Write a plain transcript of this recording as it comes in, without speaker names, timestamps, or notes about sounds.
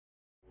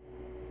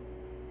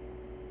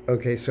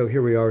Okay, so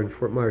here we are in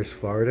Fort Myers,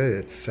 Florida.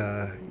 It's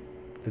the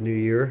new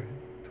year,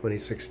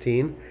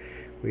 2016.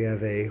 We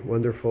have a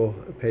wonderful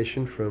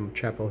patient from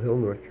Chapel Hill,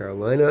 North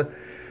Carolina,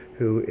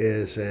 who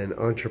is an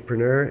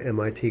entrepreneur,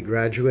 MIT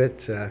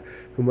graduate,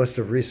 who must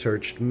have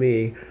researched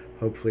me.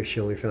 Hopefully she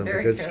only found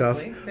the good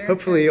stuff.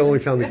 Hopefully you only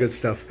found the good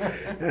stuff.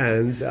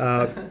 And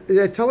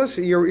tell us,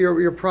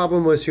 your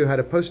problem was you had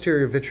a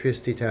posterior vitreous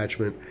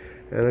detachment,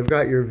 and I've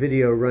got your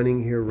video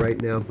running here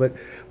right now. But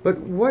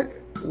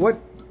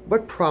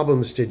what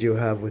problems did you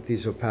have with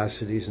these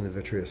opacities in the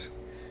vitreous?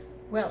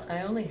 Well,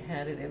 I only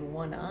had it in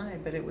one eye,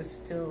 but it was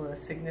still a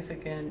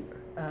significant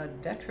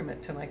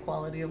detriment to my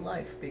quality of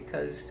life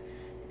because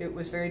it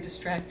was very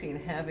distracting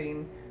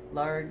having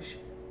large,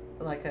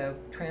 like a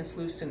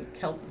translucent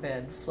kelp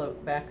bed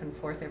float back and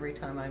forth every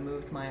time I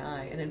moved my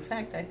eye. And in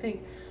fact, I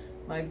think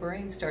my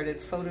brain started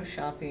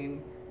photoshopping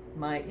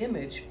my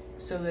image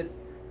so that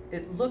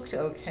it looked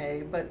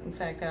okay, but in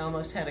fact I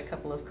almost had a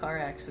couple of car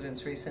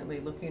accidents recently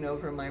looking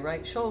over my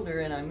right shoulder,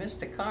 and I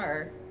missed a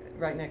car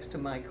right next to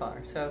my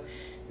car. So,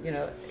 you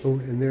know. Oh,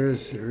 and there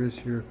is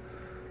your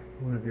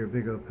one of your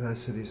big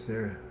opacities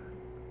there.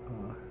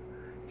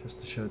 Just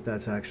to show that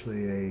that's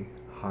actually a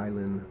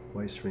Highland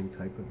Weissring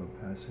type of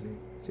opacity.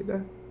 See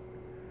that?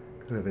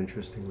 Kind of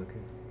interesting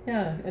looking.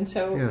 Yeah, and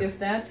so if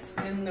that's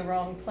in the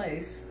wrong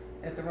place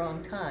at the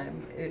wrong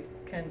time, it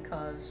can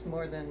cause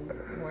more than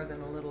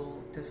a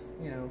little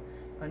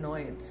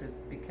annoyance.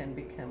 It can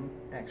become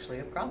actually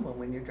a problem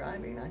when you're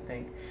driving, I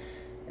think.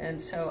 And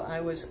so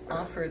I was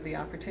offered the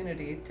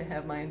opportunity to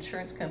have my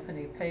insurance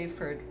company pay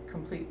for a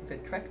complete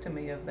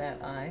vitrectomy of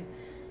that eye,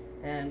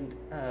 and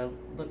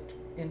looked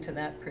into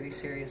that pretty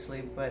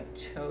seriously, but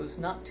chose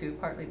not to,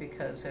 partly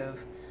because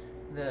of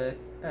the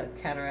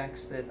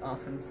cataracts that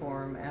often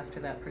form after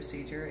that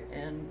procedure,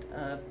 and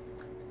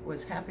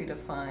was happy to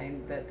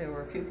find that there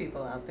were a few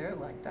people out there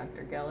like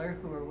Dr. Geller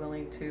who were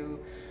willing to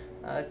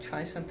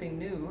try something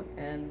new.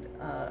 And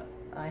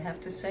I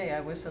have to say I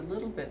was a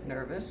little bit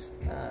nervous,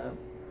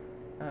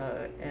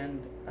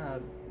 and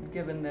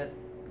given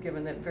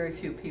that very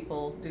few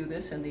people do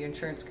this and the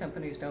insurance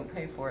companies don't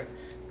pay for it,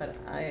 but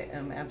I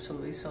am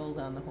absolutely sold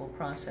on the whole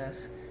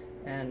process,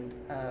 and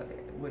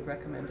would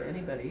recommend to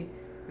anybody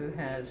who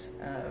has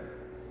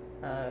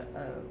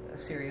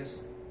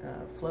serious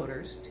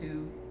floaters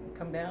to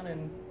come down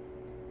and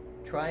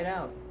try it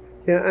out.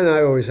 Yeah, and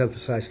I always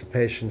emphasize to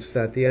patients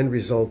that the end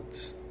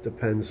result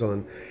depends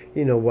on,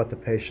 what the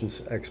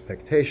patient's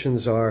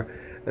expectations are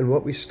and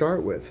what we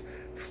start with.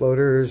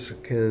 Floaters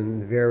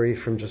can vary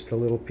from just a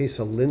little piece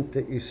of lint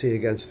that you see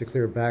against a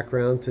clear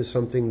background to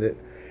something that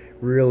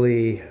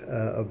really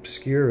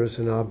obscures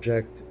an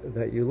object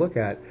that you look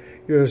at.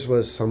 Yours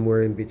was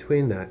somewhere in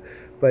between that.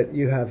 But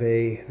you have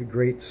a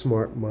great,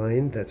 smart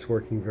mind that's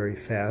working very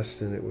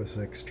fast, and it was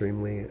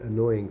extremely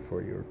annoying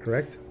for you,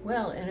 correct?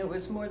 Well, and it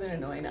was more than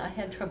annoying. I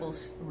had trouble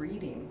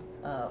reading,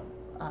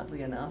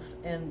 oddly enough,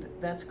 and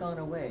that's gone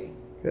away.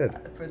 Good.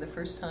 For the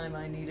first time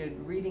I needed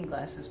reading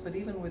glasses, but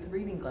even with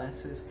reading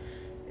glasses,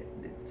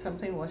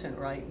 something wasn't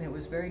right, and it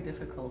was very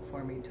difficult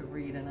for me to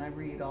read, and I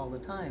read all the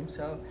time.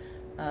 So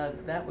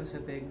that was a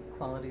big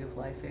quality of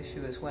life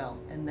issue as well.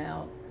 And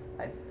now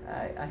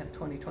I have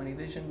 20/20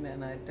 vision,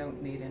 and I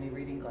don't need any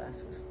reading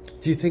glasses.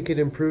 Do you think it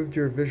improved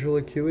your visual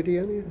acuity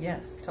any?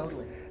 Yes,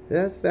 totally.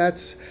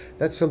 That's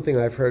something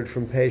I've heard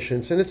from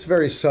patients, and it's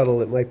very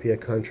subtle. It might be a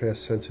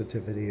contrast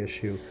sensitivity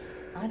issue.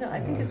 I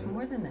think it's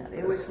more than that.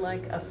 It was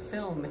like a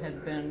film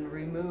had been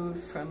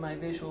removed from my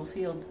visual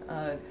field.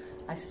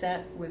 I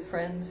sat with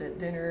friends at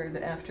dinner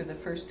after the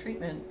first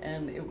treatment,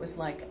 and it was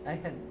like I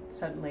had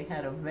suddenly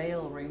had a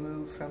veil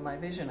removed from my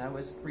vision. I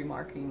was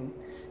remarking,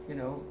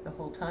 the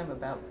whole time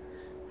about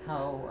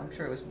how, I'm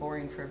sure it was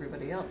boring for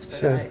everybody else,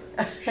 but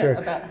sure.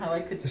 about how I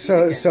could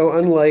see So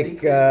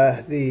unlike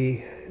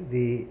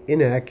the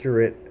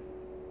inaccurate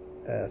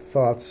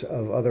thoughts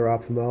of other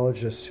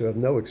ophthalmologists who have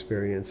no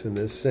experience in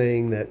this,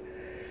 saying that,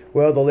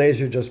 well, the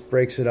laser just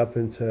breaks it up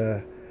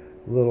into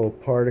little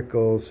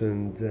particles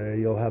and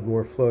you'll have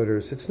more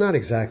floaters. It's not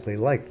exactly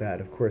like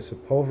that. Of course,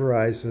 it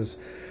pulverizes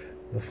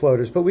the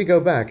floaters, but we go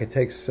back. It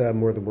takes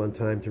more than one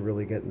time to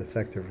really get an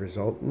effective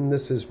result. And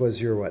this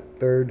was your,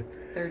 third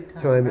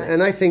time? Right.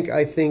 And I think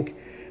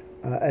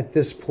at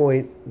this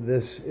point,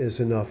 this is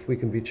enough. We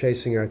can be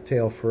chasing our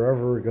tail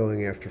forever,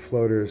 going after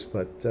floaters,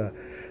 but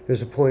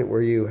there's a point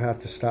where you have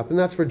to stop, and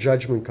that's where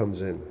judgment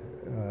comes in.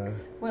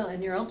 Well,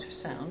 and your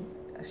ultrasound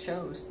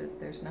shows that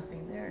there's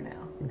nothing there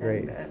now.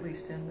 Great. And, at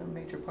least in the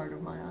major part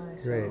of my eye.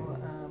 Great. So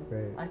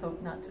Great. I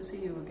hope not to see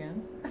you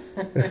again.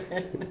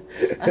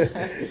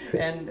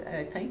 And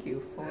thank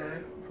you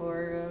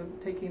for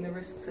taking the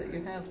risks that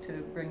you have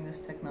to bring this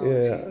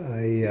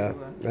technology. Yeah,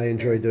 I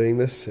enjoy doing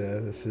this.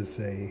 This is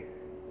a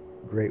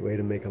great way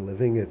to make a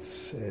living.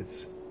 It's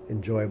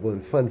enjoyable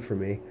and fun for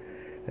me,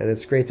 and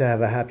it's great to have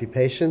a happy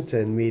patient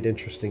and meet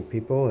interesting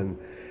people. And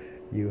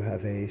you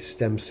have a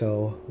stem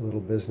cell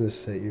little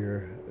business that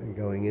you're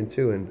going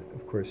into, and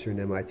of course you're an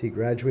MIT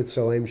graduate,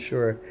 so I'm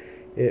sure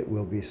it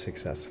will be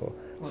successful.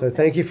 Well, so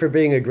thank you for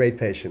being a great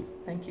patient.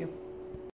 Thank you.